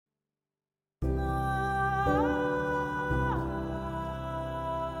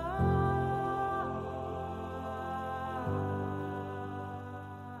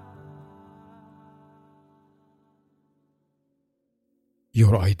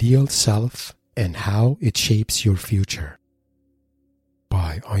Your Ideal Self and How It Shapes Your Future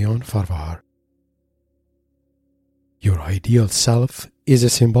by Ayan Farvar. Your ideal self is a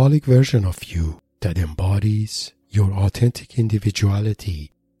symbolic version of you that embodies your authentic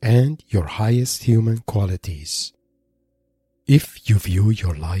individuality and your highest human qualities. If you view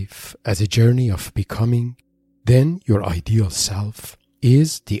your life as a journey of becoming, then your ideal self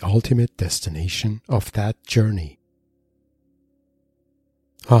is the ultimate destination of that journey.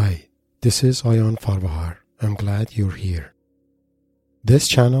 Hi, this is Ayan Farvar. I'm glad you're here. This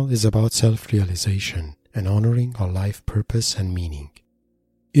channel is about self-realization and honoring our life purpose and meaning.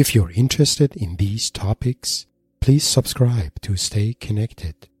 If you're interested in these topics, please subscribe to stay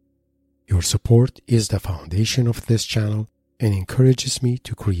connected. Your support is the foundation of this channel and encourages me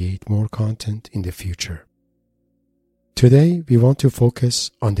to create more content in the future. Today, we want to focus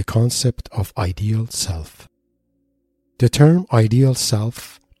on the concept of ideal self. The term ideal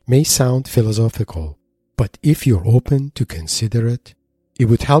self may sound philosophical, but if you're open to consider it, it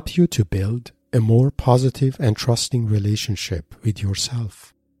would help you to build a more positive and trusting relationship with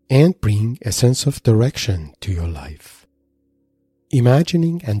yourself and bring a sense of direction to your life.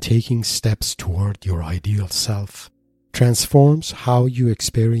 Imagining and taking steps toward your ideal self transforms how you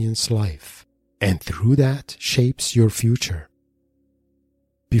experience life, and through that shapes your future.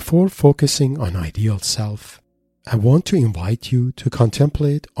 Before focusing on ideal self, I want to invite you to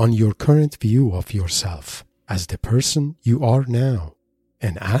contemplate on your current view of yourself as the person you are now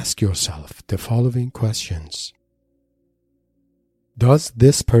and ask yourself the following questions. Does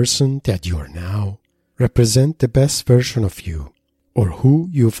this person that you are now represent the best version of you or who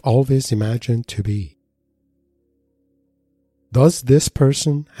you've always imagined to be? Does this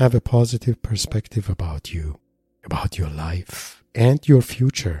person have a positive perspective about you, about your life, and your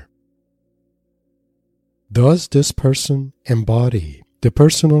future? Does this person embody the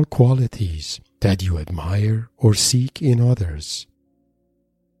personal qualities that you admire or seek in others?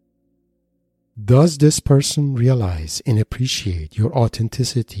 Does this person realize and appreciate your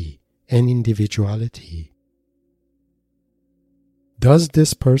authenticity and individuality? Does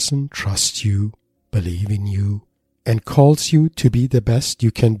this person trust you, believe in you, and calls you to be the best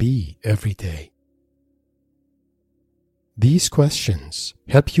you can be every day? These questions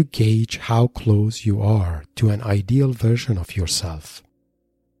help you gauge how close you are to an ideal version of yourself.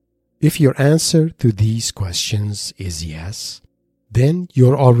 If your answer to these questions is yes, then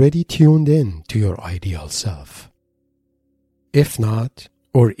you're already tuned in to your ideal self. If not,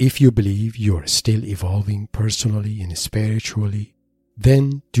 or if you believe you're still evolving personally and spiritually,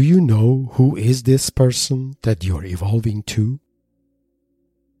 then do you know who is this person that you're evolving to?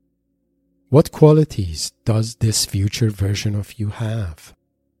 What qualities does this future version of you have?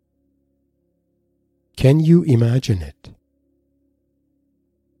 Can you imagine it?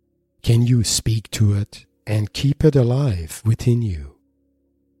 Can you speak to it and keep it alive within you?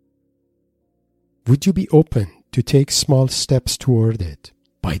 Would you be open to take small steps toward it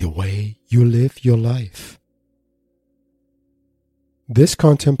by the way you live your life? This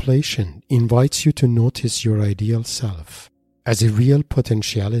contemplation invites you to notice your ideal self as a real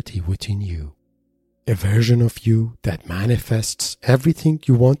potentiality within you, a version of you that manifests everything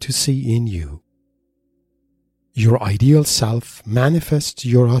you want to see in you. Your ideal self manifests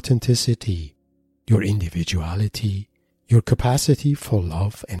your authenticity, your individuality, your capacity for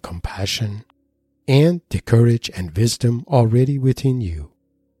love and compassion, and the courage and wisdom already within you.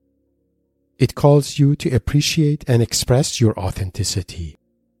 It calls you to appreciate and express your authenticity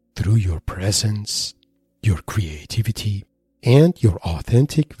through your presence, your creativity, and your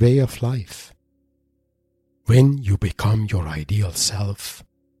authentic way of life. When you become your ideal self,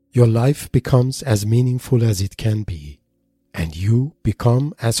 your life becomes as meaningful as it can be, and you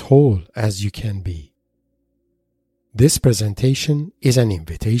become as whole as you can be. This presentation is an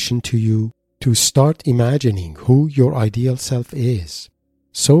invitation to you to start imagining who your ideal self is,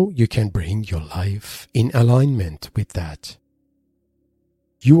 so you can bring your life in alignment with that.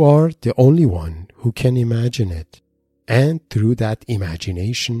 You are the only one who can imagine it, and through that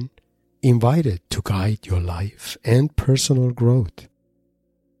imagination, invite it to guide your life and personal growth.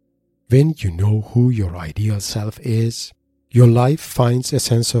 When you know who your ideal self is, your life finds a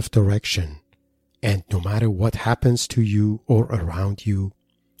sense of direction, and no matter what happens to you or around you,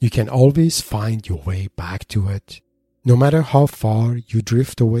 you can always find your way back to it, no matter how far you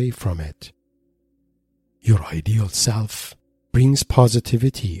drift away from it. Your ideal self brings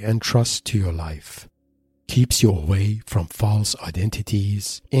positivity and trust to your life, keeps you away from false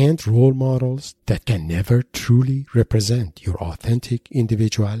identities and role models that can never truly represent your authentic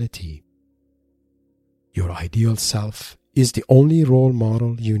individuality. Your ideal self is the only role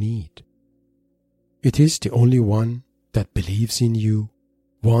model you need. It is the only one that believes in you,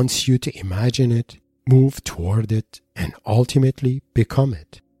 wants you to imagine it, move toward it, and ultimately become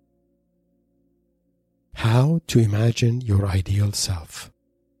it. How to imagine your ideal self.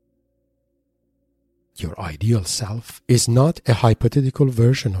 Your ideal self is not a hypothetical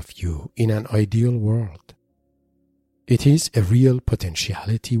version of you in an ideal world. It is a real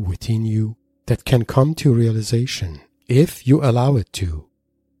potentiality within you that can come to realization if you allow it to.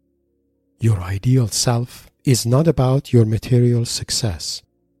 Your ideal self is not about your material success,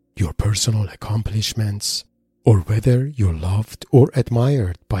 your personal accomplishments, or whether you're loved or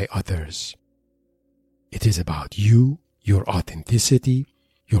admired by others. It is about you, your authenticity,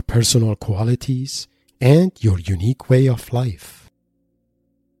 your personal qualities, and your unique way of life.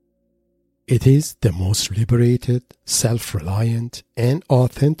 It is the most liberated, self-reliant, and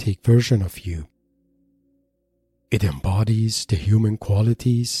authentic version of you. It embodies the human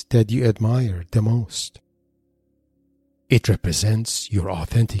qualities that you admire the most. It represents your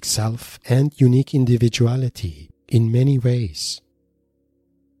authentic self and unique individuality in many ways.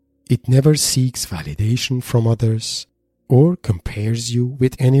 It never seeks validation from others or compares you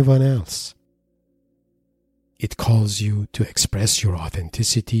with anyone else. It calls you to express your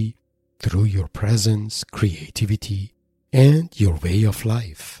authenticity through your presence, creativity, and your way of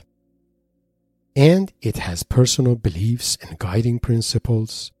life. And it has personal beliefs and guiding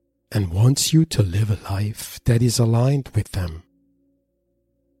principles and wants you to live a life that is aligned with them.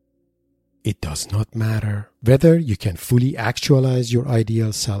 It does not matter whether you can fully actualize your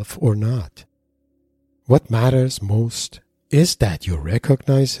ideal self or not. What matters most is that you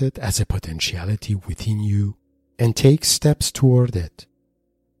recognize it as a potentiality within you and take steps toward it.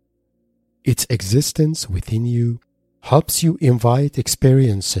 Its existence within you helps you invite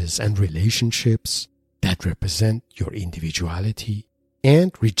experiences and relationships that represent your individuality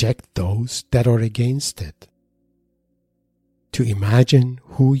and reject those that are against it. To imagine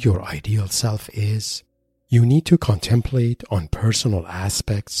who your ideal self is, you need to contemplate on personal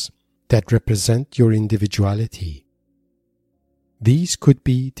aspects that represent your individuality. These could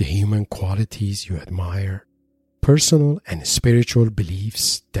be the human qualities you admire, personal and spiritual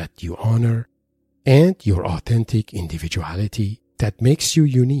beliefs that you honor, and your authentic individuality that makes you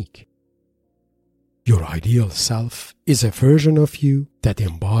unique. Your ideal self is a version of you that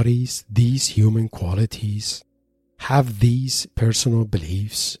embodies these human qualities, have these personal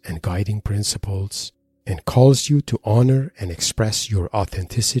beliefs and guiding principles, and calls you to honor and express your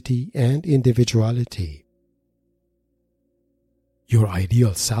authenticity and individuality. Your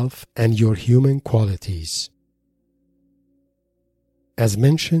ideal self and your human qualities. As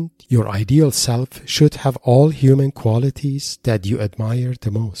mentioned, your ideal self should have all human qualities that you admire the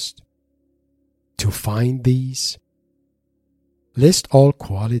most. To find these, list all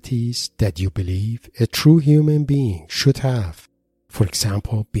qualities that you believe a true human being should have. For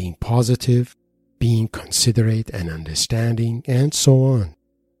example, being positive, being considerate and understanding, and so on.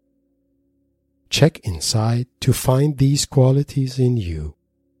 Check inside to find these qualities in you.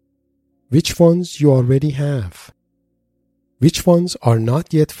 Which ones you already have? Which ones are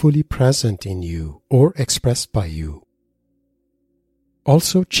not yet fully present in you or expressed by you?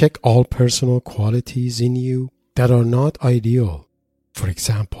 Also check all personal qualities in you that are not ideal. For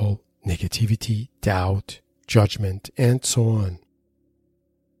example, negativity, doubt, judgment, and so on.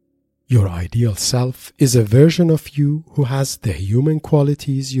 Your ideal self is a version of you who has the human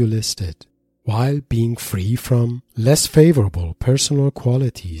qualities you listed, while being free from less favorable personal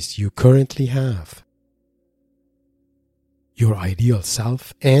qualities you currently have. Your ideal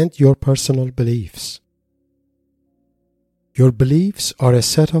self and your personal beliefs. Your beliefs are a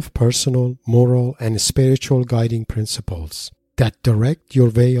set of personal, moral, and spiritual guiding principles that direct your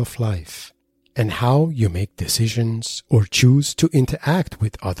way of life and how you make decisions or choose to interact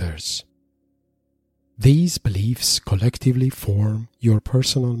with others. These beliefs collectively form your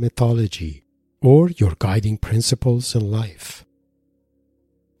personal mythology or your guiding principles in life.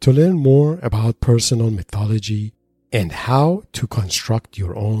 To learn more about personal mythology and how to construct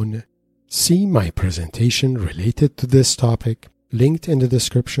your own, see my presentation related to this topic linked in the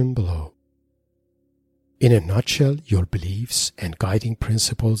description below. In a nutshell, your beliefs and guiding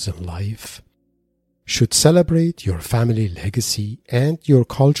principles in life should celebrate your family legacy and your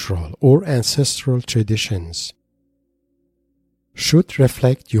cultural or ancestral traditions, should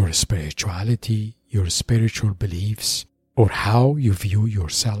reflect your spirituality, your spiritual beliefs, or how you view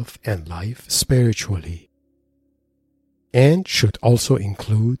yourself and life spiritually, and should also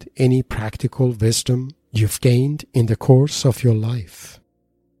include any practical wisdom you've gained in the course of your life.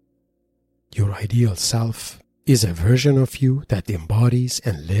 Your ideal self is a version of you that embodies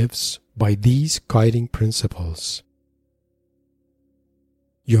and lives by these guiding principles.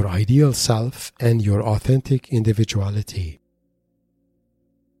 Your ideal self and your authentic individuality.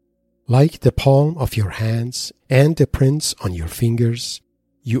 Like the palm of your hands and the prints on your fingers,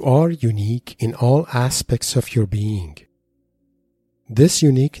 you are unique in all aspects of your being. This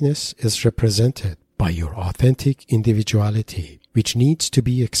uniqueness is represented by your authentic individuality, which needs to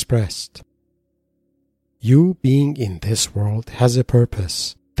be expressed. You being in this world has a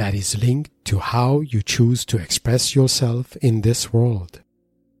purpose that is linked to how you choose to express yourself in this world.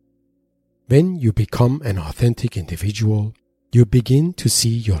 When you become an authentic individual, you begin to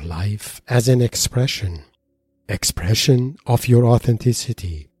see your life as an expression of your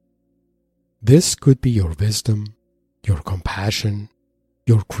authenticity. This could be your wisdom, your compassion,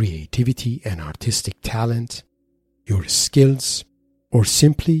 your creativity and artistic talent, your skills, or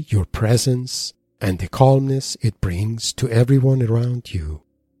simply your presence and the calmness it brings to everyone around you.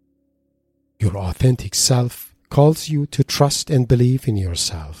 Your authentic self calls you to trust and believe in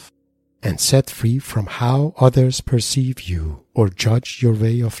yourself and set free from how others perceive you or judge your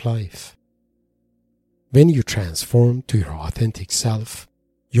way of life. When you transform to your authentic self,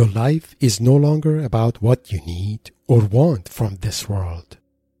 your life is no longer about what you need or want from this world,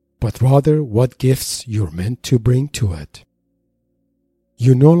 but rather what gifts you're meant to bring to it.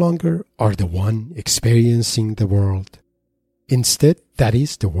 You no longer are the one experiencing the world. Instead, that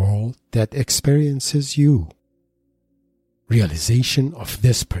is the world that experiences you. Realization of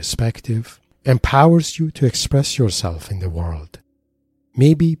this perspective empowers you to express yourself in the world,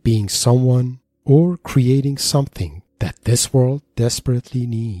 maybe being someone or creating something that this world desperately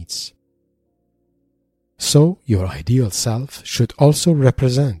needs. So, your ideal self should also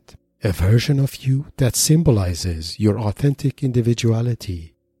represent a version of you that symbolizes your authentic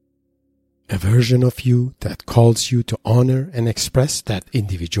individuality, a version of you that calls you to honor and express that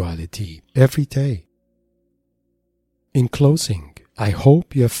individuality every day. In closing, I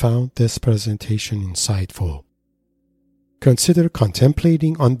hope you have found this presentation insightful. Consider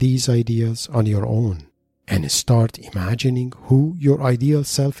contemplating on these ideas on your own and start imagining who your ideal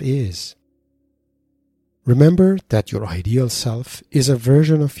self is. Remember that your ideal self is a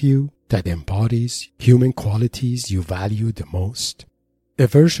version of you that embodies human qualities you value the most, a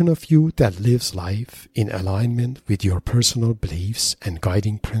version of you that lives life in alignment with your personal beliefs and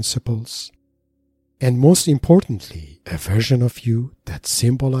guiding principles, and most importantly, a version of you that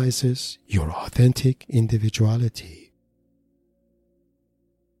symbolizes your authentic individuality.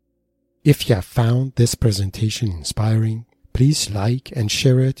 If you have found this presentation inspiring, please like and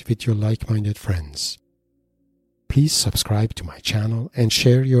share it with your like-minded friends. Please subscribe to my channel and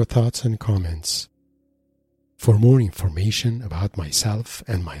share your thoughts and comments. For more information about myself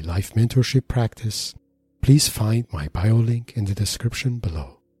and my life mentorship practice, please find my bio link in the description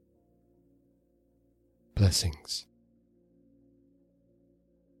below. Blessings.